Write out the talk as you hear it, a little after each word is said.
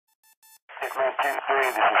Hitman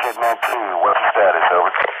 2-3, this is Hitman 2. What's the status?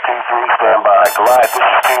 Over. 2-3, stand by. Goliath, this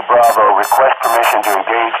is 2 Bravo. Request permission to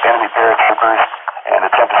engage enemy paratroopers and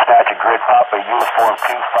attempt to snatch a grid Papa uniform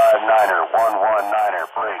 259er,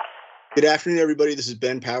 119er. Break. Good afternoon, everybody. This is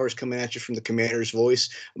Ben Powers coming at you from the Commander's Voice.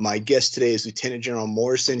 My guest today is Lieutenant General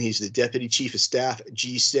Morrison. He's the Deputy Chief of Staff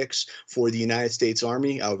G6 for the United States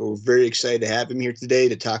Army. We're very excited to have him here today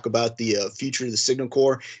to talk about the future of the Signal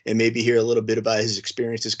Corps and maybe hear a little bit about his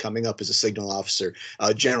experiences coming up as a signal officer.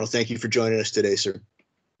 General, thank you for joining us today, sir.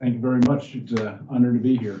 Thank you very much. It's an honor to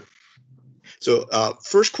be here. So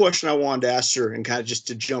first question I wanted to ask, sir, and kind of just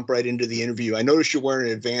to jump right into the interview. I noticed you're wearing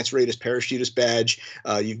an advanced rated parachutist badge.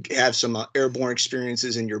 You have some airborne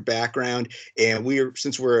experiences in your background. And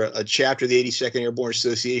since we're a chapter of the 82nd Airborne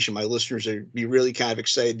Association, my listeners would be really kind of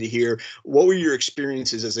excited to hear, what were your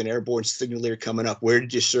experiences as an airborne signaler coming up? Where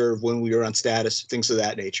did you serve, when we were on status, things of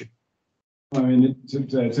that nature? I mean, it's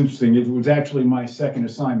interesting. It was actually my second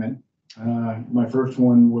assignment. My first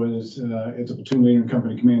one was as a platoon leader and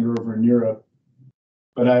company commander over in Europe.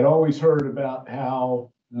 But I'd always heard about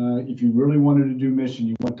how if you really wanted to do mission,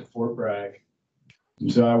 you went to Fort Bragg.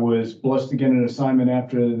 And so I was blessed to get an assignment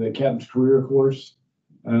after the captain's career course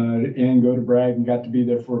and go to Bragg, and got to be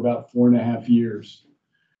there for about 4.5 years.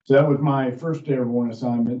 So that was my first airborne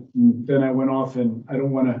assignment. And then I went off, and I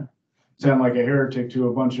don't want to sound like a heretic to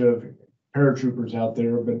a bunch of paratroopers out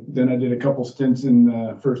there, but then I did a couple stints in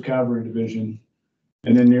the 1st Cavalry Division.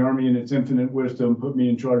 And then the Army, in its infinite wisdom, put me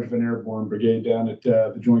in charge of an airborne brigade down at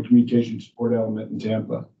the Joint Communications Support Element in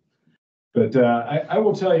Tampa. But I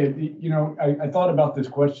will tell you, I thought about this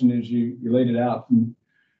question as you laid it out. And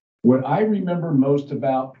what I remember most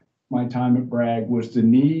about my time at Bragg was the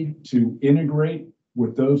need to integrate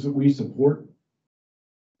with those that we support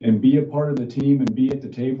and be a part of the team and be at the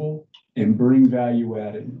table and bring value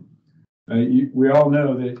added. We all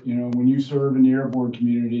know that, when you serve in the airborne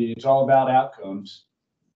community, it's all about outcomes.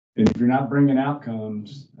 And if you're not bringing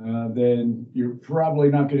outcomes, then you're probably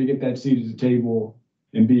not going to get that seat at the table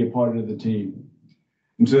and be a part of the team.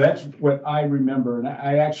 And so that's what I remember. And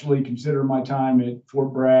I actually consider my time at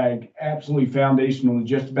Fort Bragg absolutely foundational in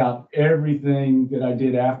just about everything that I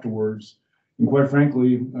did afterwards. And quite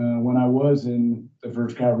frankly, when I was in the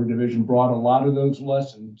 1st Cavalry Division, brought a lot of those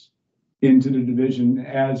lessons into the division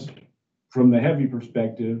as, from the heavy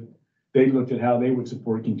perspective, they looked at how they would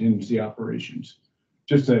support contingency operations.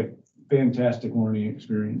 Just a fantastic learning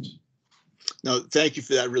experience. No, thank you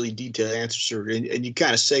for that really detailed answer, sir. And you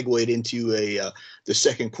kind of segued into the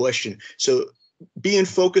second question. So being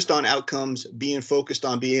focused on outcomes, being focused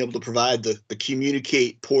on being able to provide the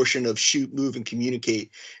communicate portion of shoot, move, and communicate.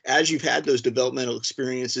 As you've had those developmental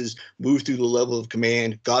experiences, moved through the level of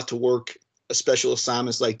command, got to work special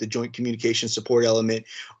assignments like the Joint Communication Support Element,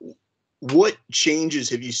 what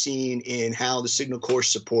changes have you seen in how the Signal Corps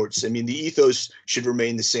supports? I mean, the ethos should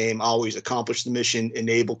remain the same, always accomplish the mission,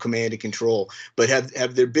 enable command and control. But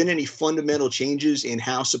have there been any fundamental changes in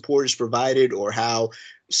how support is provided or how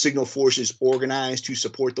Signal Force is organized to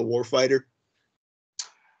support the warfighter?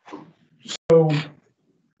 So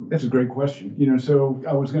that's a great question. So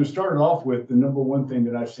I was going to start off with the number one thing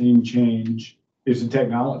that I've seen change is the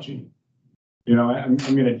technology. I'm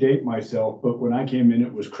going to date myself, but when I came in,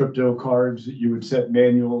 it was crypto cards that you would set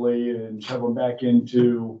manually and shove them back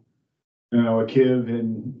into, a KIV,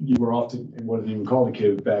 and you were off to, it wasn't even called a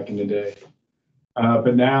KIV back in the day.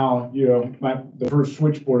 But now, the first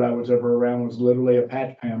switchboard I was ever around was literally a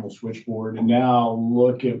patch panel switchboard. And now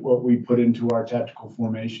look at what we put into our tactical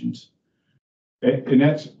formations. And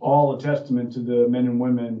that's all a testament to the men and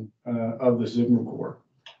women of the Signal Corps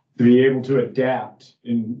to be able to adapt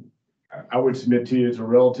in, I would submit to you, it's a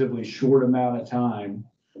relatively short amount of time,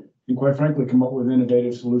 and quite frankly, come up with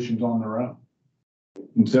innovative solutions on their own.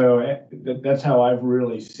 And so that's how I've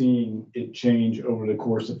really seen it change over the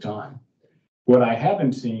course of time. What I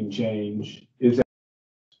haven't seen change is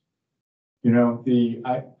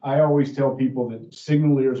that, I always tell people that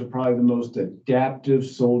signalers are probably the most adaptive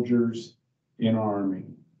soldiers in our Army.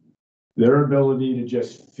 Their ability to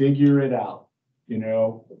just figure it out,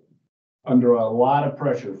 under a lot of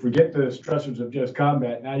pressure. Forget the stressors of just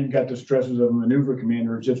combat. Now you've got the stressors of a maneuver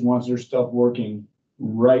commander who just wants their stuff working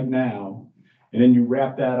right now. And then you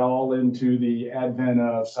wrap that all into the advent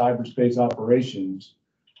of cyberspace operations.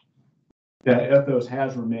 That ethos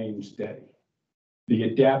has remained steady. The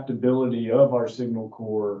adaptability of our Signal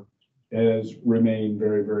Corps has remained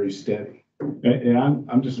very, very steady. And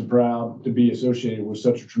I'm just proud to be associated with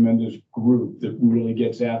such a tremendous group that really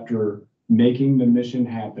gets after making the mission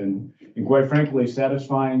happen, and quite frankly,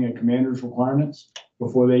 satisfying a commander's requirements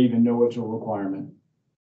before they even know it's a requirement.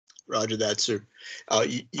 Roger that, sir.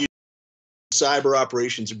 You cyber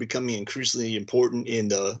operations are becoming increasingly important in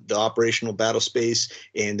the operational battle space,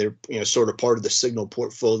 and they're sort of part of the signal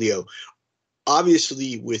portfolio.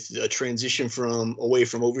 Obviously, with a transition away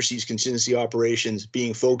from overseas contingency operations,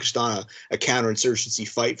 being focused on a counterinsurgency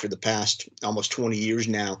fight for the past almost 20 years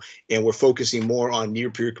now, and we're focusing more on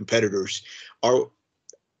near-peer competitors.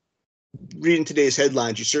 Reading today's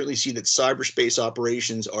headlines, you certainly see that cyberspace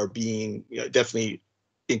operations are being definitely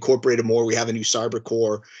incorporated more. We have a new cyber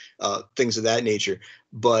corps, things of that nature.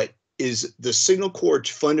 But is the Signal Corps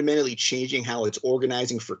fundamentally changing how it's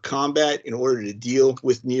organizing for combat in order to deal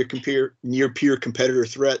with near-peer competitor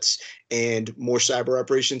threats and more cyber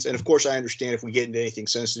operations? And of course, I understand if we get into anything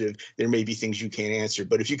sensitive, there may be things you can't answer.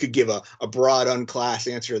 But if you could give a broad, unclassed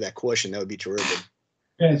answer to that question, that would be terrific.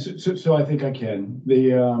 Yeah, so I think I can.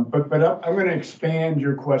 But I'm going to expand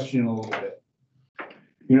your question a little bit.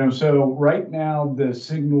 So right now the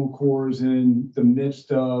Signal Corps is in the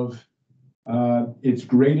midst of its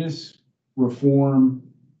greatest reform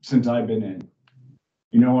since I've been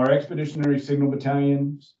in. Our expeditionary signal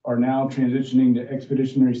battalions are now transitioning to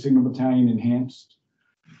expeditionary signal battalion enhanced.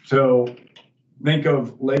 So think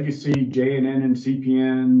of legacy JNN and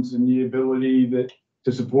CPNs and the ability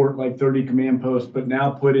to support like 30 command posts, but now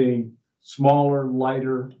putting smaller,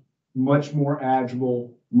 lighter, much more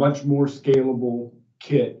agile, much more scalable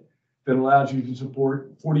kit that allows you to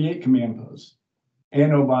support 48 command posts.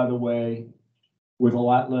 And oh, by the way, with a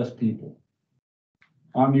lot less people,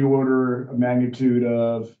 on the order of magnitude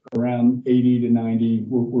of around 80 to 90.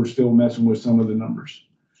 We're still messing with some of the numbers.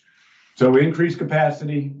 So increased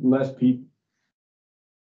capacity, less people.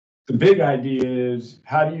 The big idea is,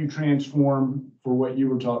 how do you transform for what you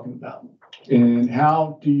were talking about? And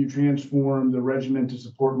how do you transform the regiment to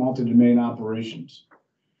support multi-domain operations?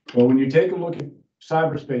 Well, when you take a look at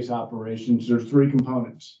cyberspace operations, there's three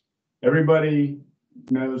components. Everybody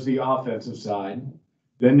knows the offensive side.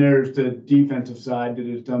 Then there's the defensive side that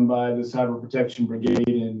is done by the Cyber Protection Brigade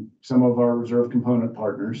and some of our reserve component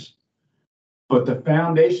partners. But the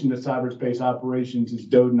foundation to cyberspace operations is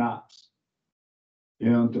DOD and Ops.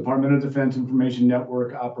 Department of Defense Information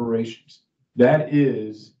Network operations. That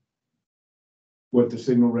is what the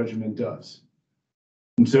Signal Regiment does.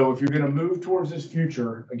 And so if you're going to move towards this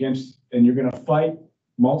future and you're going to fight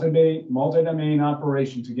multi-domain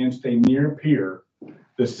operations against a near peer,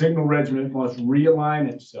 the Signal Regiment must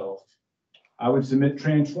realign itself. I would submit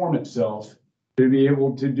transform itself to be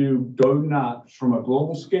able to do DOD and Ops from a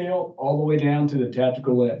global scale all the way down to the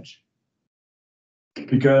tactical edge.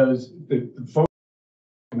 Because the folks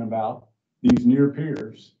about these near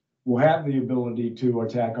peers will have the ability to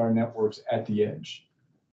attack our networks at the edge.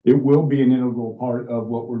 It will be an integral part of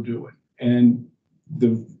what we're doing. And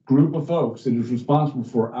the group of folks that is responsible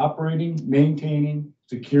for operating, maintaining,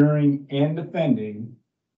 securing, and defending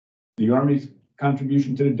the Army's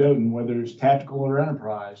contribution to the DOD, whether it's tactical or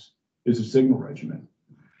enterprise, is a Signal Regiment.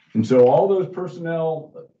 And so all those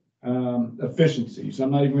personnel efficiencies, I'm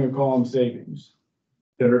not even going to call them savings,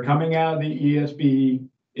 that are coming out of the ESB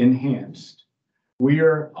enhanced, we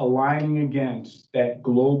are aligning against that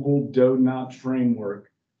global DOD and Ops framework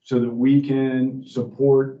so that we can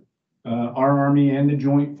support our Army and the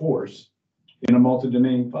Joint Force in a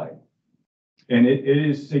multi-domain fight. And it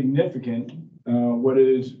is significant what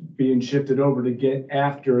is being shifted over to get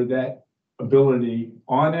after that ability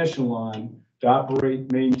on echelon to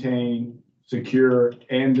operate, maintain, secure,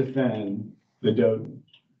 and defend the DOD.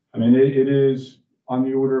 I mean, it is on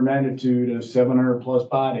the order of magnitude of 700 plus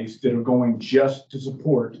bodies that are going just to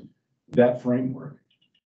support that framework.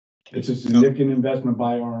 It's a significant investment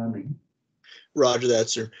by our Army. Roger that,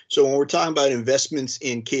 sir. So when we're talking about investments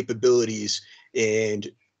in capabilities and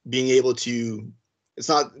being able to, it's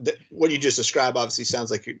not what you just described obviously sounds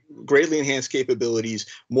like greatly enhanced capabilities,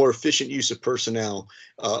 more efficient use of personnel,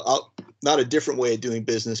 not a different way of doing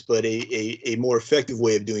business, but a more effective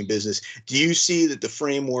way of doing business. Do you see that the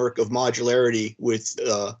framework of modularity with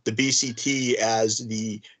the BCT as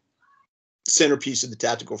the centerpiece of the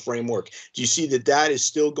tactical framework, do you see that that is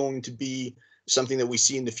still going to be something that we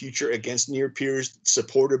see in the future against near peers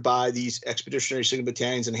supported by these expeditionary signal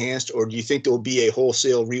battalions enhanced, or do you think there will be a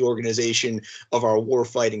wholesale reorganization of our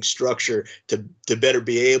warfighting structure to better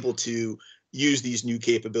be able to use these new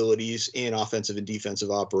capabilities in offensive and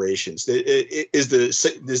defensive operations? Is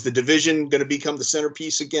the division going to become the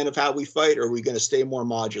centerpiece again of how we fight, or are we going to stay more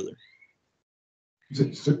modular?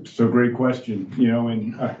 So great question,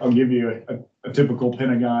 and I'll give you a typical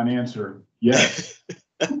Pentagon answer. Yes.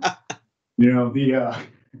 I'm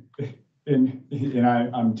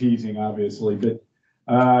teasing, obviously, but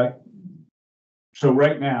so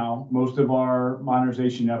right now, most of our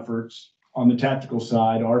modernization efforts on the tactical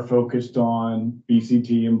side are focused on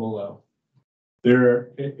BCT and below.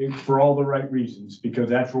 For all the right reasons, because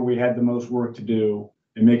that's where we had the most work to do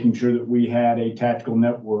in making sure that we had a tactical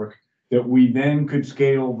network that we then could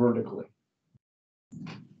scale vertically.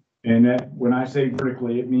 And that, when I say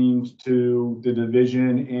vertically, it means to the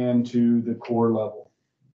division and to the corps level.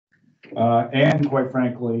 And quite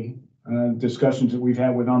frankly, discussions that we've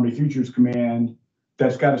had with Army Futures Command,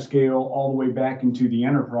 that's got to scale all the way back into the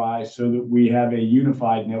enterprise so that we have a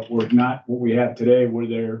unified network, not what we have today, where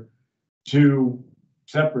they're two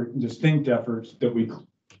separate, distinct efforts that we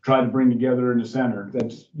try to bring together in the center.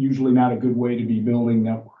 That's usually not a good way to be building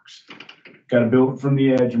networks. Got to build it from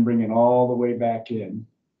the edge and bring it all the way back in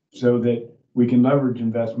so that we can leverage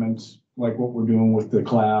investments like what we're doing with the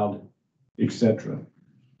cloud, et cetera.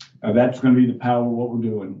 That's going to be the power of what we're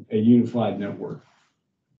doing, a unified network.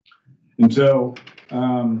 And so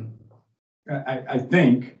I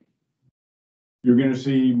think you're going to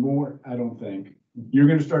see more, I don't think, you're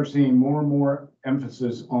going to start seeing more and more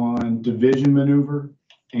emphasis on division maneuver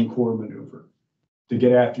and corps maneuver to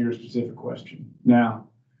get after your specific question. Now,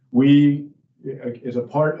 we, as a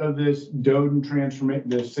part of this DODN transformation,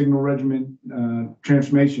 the signal regiment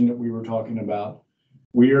transformation that we were talking about,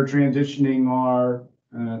 we are transitioning our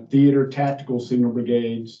theater tactical signal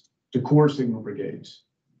brigades to corps signal brigades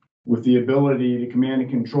with the ability to command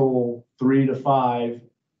and control 3 to 5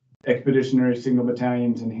 expeditionary signal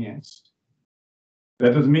battalions enhanced.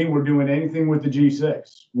 That doesn't mean we're doing anything with the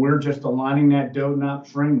G6. We're just aligning that DODNOP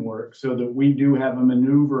framework so that we do have a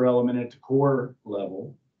maneuver element at the corps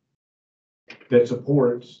level that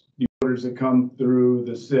supports the orders that come through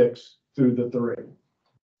the 6 through the 3.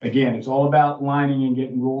 Again, it's all about lining and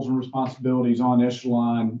getting roles and responsibilities on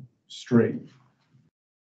echelon straight.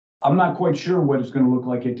 I'm not quite sure what it's going to look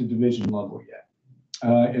like at the division level yet.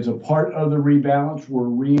 As a part of the rebalance, we're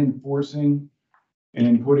reinforcing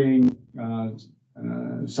and putting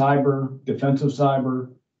cyber, defensive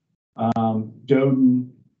cyber, DODN,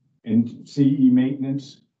 and CE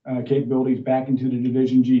maintenance capabilities back into the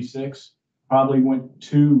Division G6. Probably went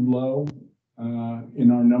too low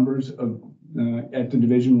in our numbers of at the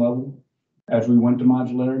division level as we went to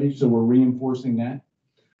modularity. So we're reinforcing that.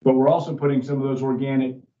 But we're also putting some of those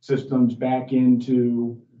organic systems back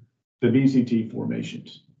into the BCT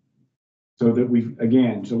formations so that we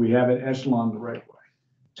have it echelon the right way.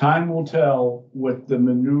 Time will tell what the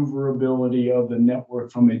maneuverability of the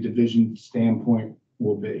network from a division standpoint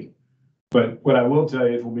will be. But what I will tell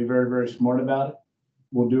you is we'll be very, very smart about it.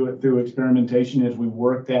 We'll do it through experimentation as we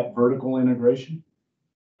work that vertical integration.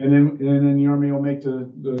 And then the Army will make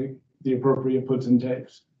the appropriate puts and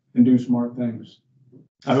takes and do smart things.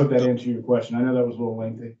 I hope that answered your question. I know that was a little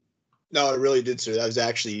lengthy. No, it really did, sir. That was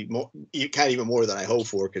actually kind of even more than I hoped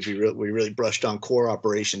for, because we really brushed on core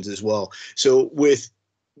operations as well. So with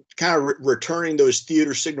kind of returning those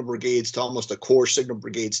theater signal brigades to almost a core signal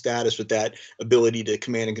brigade status with that ability to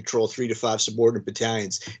command and control 3 to 5 subordinate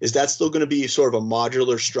battalions, is that still going to be sort of a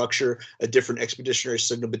modular structure? A different expeditionary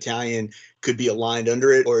signal battalion could be aligned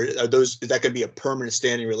under it, or is that going to be a permanent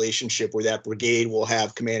standing relationship where that brigade will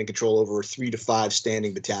have command and control over 3 to 5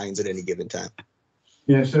 standing battalions at any given time?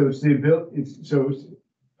 Yeah, so it's the ability.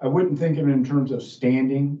 I wouldn't think of it in terms of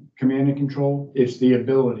standing command and control. It's the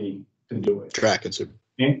ability to do it. Track it, sir.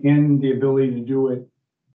 And the ability to do it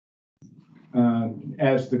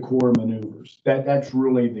as the core maneuvers. That's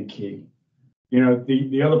really the key. You know,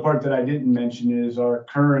 the other part that I didn't mention is our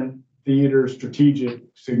current theater strategic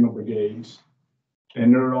signal brigades,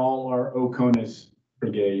 and they're all our OCONUS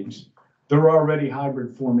brigades. They're already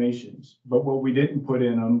hybrid formations, but what we didn't put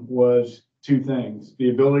in them was 2 things: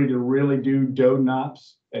 the ability to really do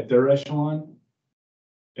DODNOPs at their echelon,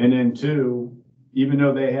 and then 2, even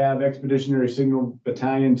though they have expeditionary signal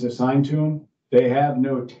battalions assigned to them, they have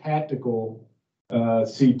no tactical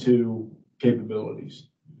C2 capabilities.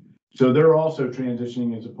 So they're also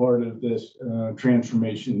transitioning as a part of this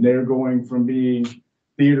transformation. They're going from being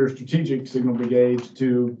theater strategic signal brigades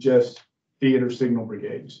to just theater signal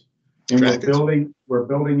brigades. And we're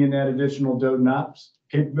building in that additional DODNOPs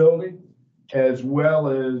capability, as well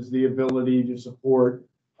as the ability to support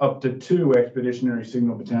up to 2 expeditionary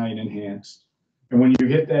signal battalion enhanced. And when you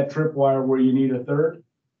hit that tripwire where you need a 3rd,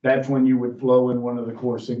 that's when you would flow in one of the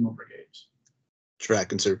core signal brigades.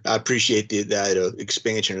 Tracking, sir. I appreciate that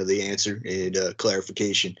expansion of the answer and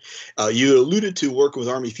clarification. You alluded to working with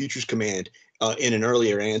Army Futures Command in an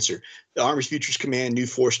earlier answer. The Army Futures Command, new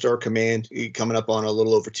 4-star command, coming up on a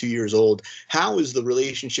little over 2 years old. How is the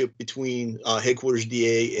relationship between Headquarters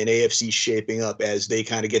DA and AFC shaping up as they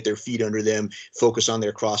kind of get their feet under them, focus on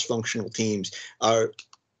their cross-functional teams?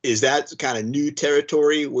 is that kind of new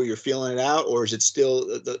territory where you're feeling it out, or is it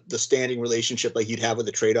still the standing relationship like you'd have with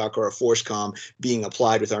a TRADOC or a FORSCOM being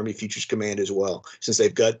applied with Army Futures Command as well, since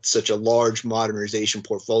they've got such a large modernization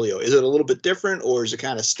portfolio? Is it a little bit different, or is it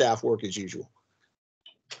kind of staff work as usual?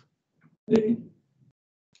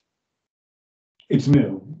 It's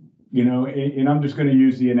new, and I'm just going to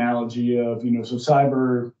use the analogy of, so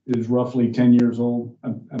cyber is roughly 10 years old.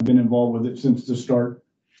 I've been involved with it since the start.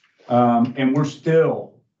 And we're still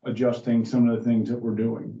adjusting some of the things that we're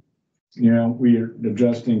doing. We are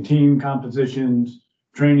adjusting team compositions,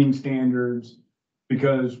 training standards,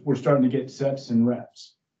 because we're starting to get sets and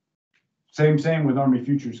reps. Same with Army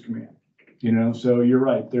Futures Command. So you're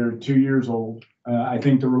right, they're 2 years old. I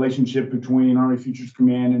think the relationship between Army Futures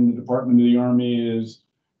Command and the Department of the Army is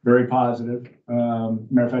very positive.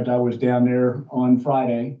 Matter of fact, I was down there on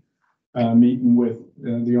Friday meeting with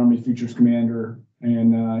the Army Futures Commander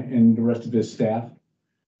and the rest of his staff.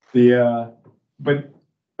 But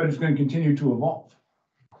it's going to continue to evolve,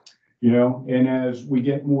 and as we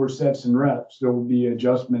get more sets and reps, there will be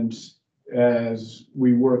adjustments as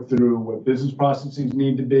we work through what business processes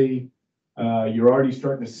need to be. You're already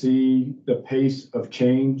starting to see the pace of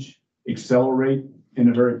change accelerate in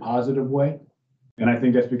a very positive way. And I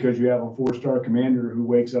think that's because you have a 4-star commander who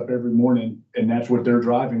wakes up every morning and that's what they're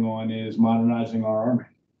driving on, is modernizing our Army.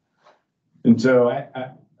 And so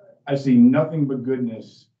I see nothing but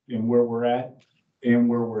goodness in where we're at and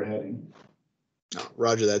where we're heading.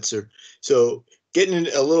 Roger that, sir. So getting in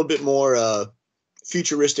a little bit more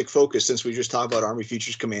futuristic focus, since we just talked about Army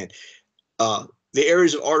Futures Command, the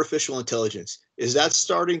areas of artificial intelligence, is that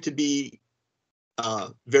starting to be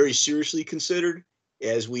very seriously considered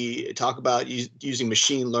as we talk about using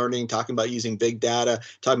machine learning, talking about using big data,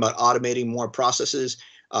 talking about automating more processes?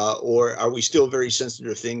 Or are we still very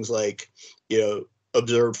sensitive to things like,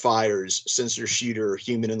 observed fires, sensor shooter,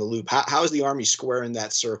 human in the loop? How is the Army squaring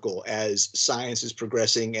that circle as science is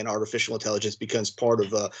progressing and artificial intelligence becomes part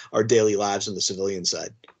of our daily lives on the civilian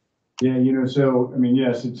side? Yeah,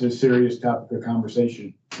 yes, it's a serious topic of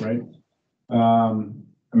conversation, right?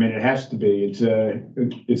 It has to be.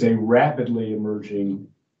 It's a rapidly emerging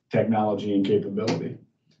technology and capability.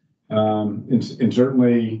 And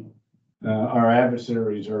certainly our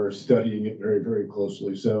adversaries are studying it very, very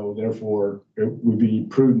closely. So therefore, it would be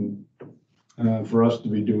prudent for us to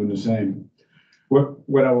be doing the same.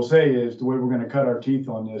 What I will say is the way we're going to cut our teeth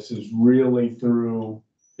on this is really through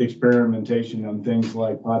experimentation on things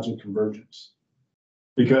like Project Convergence,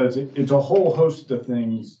 because it's a whole host of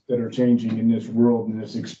things that are changing in this world, and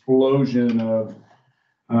this explosion of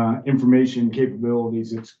information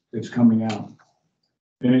capabilities that's coming out.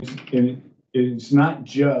 And it's not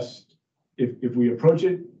just, if we approach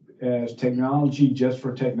it as technology just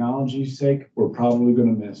for technology's sake, we're probably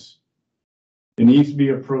going to miss. It needs to be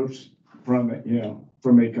approached from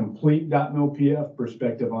a complete .mil-PF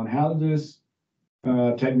perspective on how this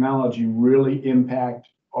technology really impact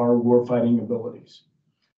our warfighting abilities.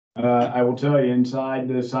 I will tell you, inside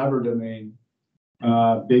the cyber domain,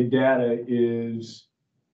 big data is,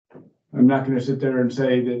 I'm not going to sit there and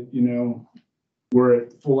say that, we're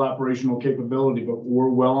at full operational capability, but we're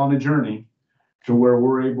well on a journey to where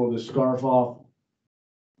we're able to scarf off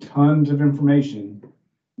tons of information,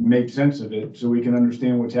 make sense of it so we can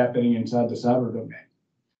understand what's happening inside the cyber domain.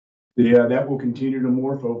 That will continue to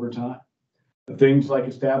morph over time. Things like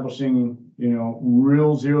establishing,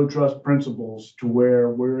 real zero trust principles to where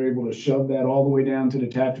we're able to shove that all the way down to the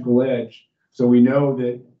tactical edge. So we know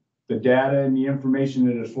that the data and the information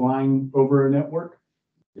that is flying over a network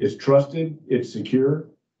is trusted, it's secure,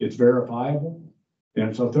 it's verifiable, and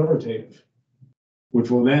it's authoritative, which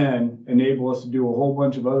will then enable us to do a whole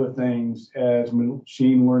bunch of other things as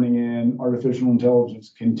machine learning and artificial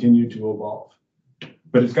intelligence continue to evolve.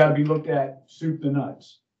 But it's got to be looked at soup to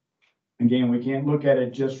nuts. Again, we can't look at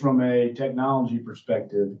it just from a technology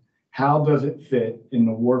perspective. How does it fit in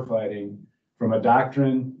the warfighting from a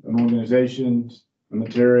doctrine, an organization, a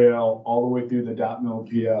material, all the way through the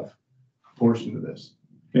 .mil-PF portion of this?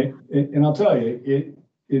 And I'll tell you,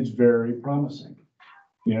 it's very promising.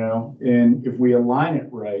 And if we align it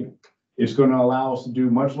right, it's going to allow us to do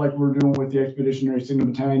much like we're doing with the Expeditionary Signal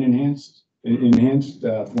Battalion enhanced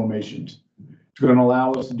formations. It's going to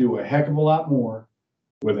allow us to do a heck of a lot more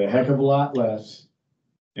with a heck of a lot less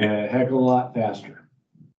and a heck of a lot faster.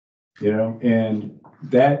 And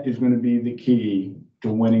that is going to be the key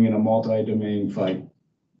to winning in a multi-domain fight.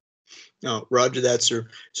 No, roger that, sir.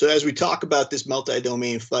 So as we talk about this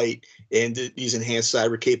multi-domain fight and these enhanced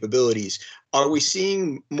cyber capabilities, are we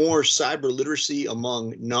seeing more cyber literacy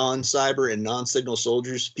among non-cyber and non-signal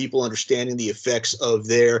soldiers, people understanding the effects of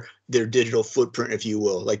their their digital footprint, if you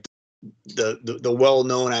will, like the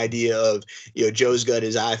well-known idea of, Joe's got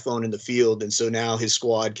his iPhone in the field, and so now his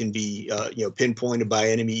squad can be pinpointed by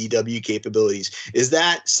enemy EW capabilities. Is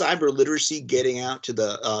that cyber literacy getting out to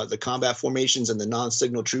the combat formations and the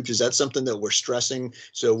non-signal troops? Is that something that we're stressing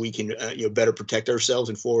so we can better protect ourselves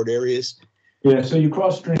in forward areas? Yeah, so you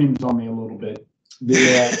cross streams on me a little bit.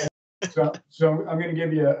 So I'm going to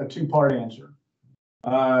give you a two-part answer.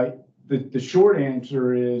 The short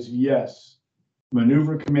answer is yes.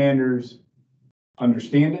 Maneuver commanders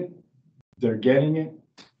understand it, they're getting it,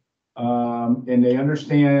 and they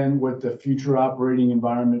understand what the future operating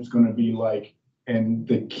environment is going to be like. And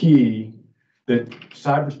the key that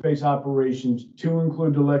cyberspace operations, to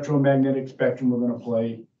include the electromagnetic spectrum, are going to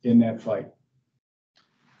play in that fight.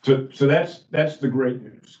 So that's the great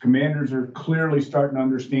news. Commanders are clearly starting to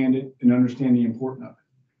understand it and understand the importance of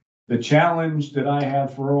it. The challenge that I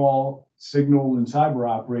have for all signal and cyber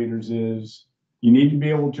operators is you need to be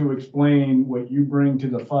able to explain what you bring to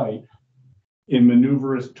the fight in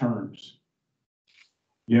maneuverist terms.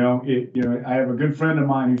 I have a good friend of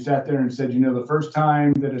mine who sat there and said, the first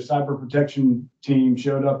time that a cyber protection team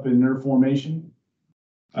showed up in their formation,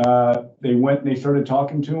 they went and they started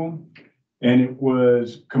talking to him, and it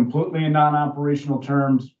was completely in non-operational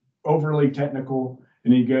terms, overly technical.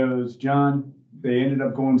 And he goes, John, they ended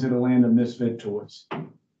up going to the land of misfit toys.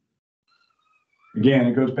 Again,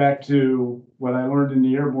 it goes back to what I learned in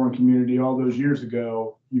the airborne community all those years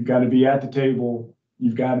ago. You've got to be at the table.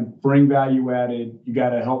 You've got to bring value added. You got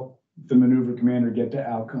to help the maneuver commander get to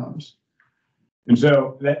outcomes. And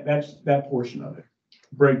so that's that portion of it.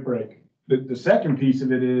 Break. The second piece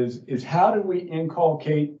of it is how do we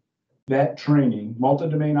inculcate that training,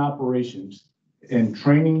 multi-domain operations, and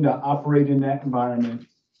training to operate in that environment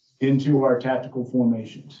into our tactical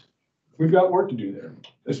formations? We've got work to do there,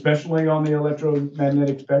 especially on the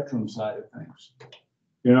electromagnetic spectrum side of things.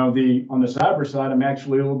 On the cyber side, I'm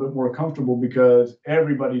actually a little bit more comfortable because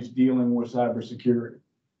everybody's dealing with cybersecurity.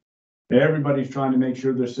 Everybody's trying to make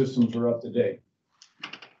sure their systems are up to date.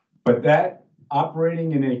 But that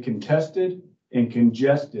operating in a contested and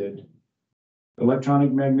congested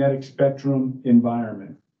electronic magnetic spectrum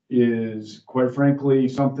environment is, quite frankly,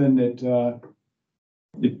 something that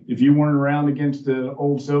if you weren't around against the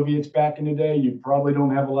old Soviets back in the day, you probably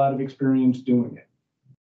don't have a lot of experience doing it.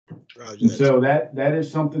 And so that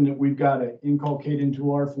is something that we've got to inculcate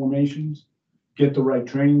into our formations, get the right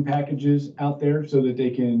training packages out there so that they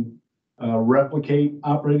can replicate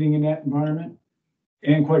operating in that environment.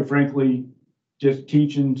 And quite frankly, just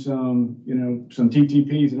teaching some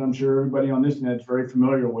TTPs that I'm sure everybody on this net's very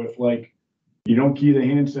familiar with, like you don't key the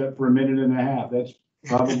handset for a minute and a half. That's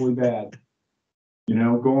probably bad.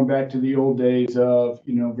 Going back to the old days of,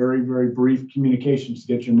 very, very brief communications to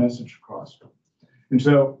get your message across. And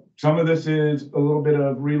so some of this is a little bit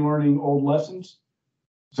of relearning old lessons.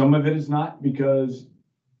 Some of it is not, because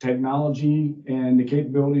technology and the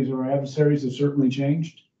capabilities of our adversaries have certainly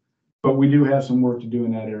changed. But we do have some work to do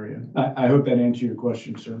in that area. I hope that answered your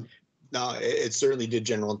question, sir. No, it certainly did,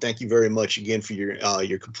 General. And thank you very much again for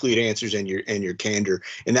your complete answers and your candor.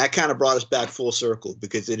 And that kind of brought us back full circle,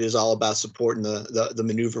 because it is all about supporting the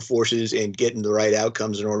maneuver forces and getting the right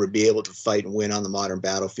outcomes in order to be able to fight and win on the modern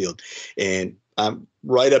battlefield. And I'm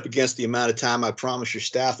right up against the amount of time I promised your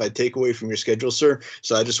staff I'd take away from your schedule, sir.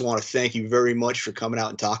 So I just want to thank you very much for coming out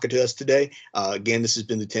and talking to us today. Again, this has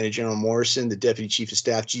been Lieutenant General Morrison, the Deputy Chief of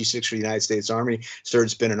Staff, G6 for the United States Army. Sir,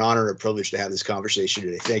 it's been an honor and a privilege to have this conversation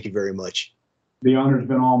today. Thank you very much. The honor has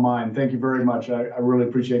been all mine. Thank you very much. I really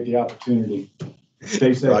appreciate the opportunity.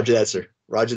 Stay safe. Roger that, sir. Roger.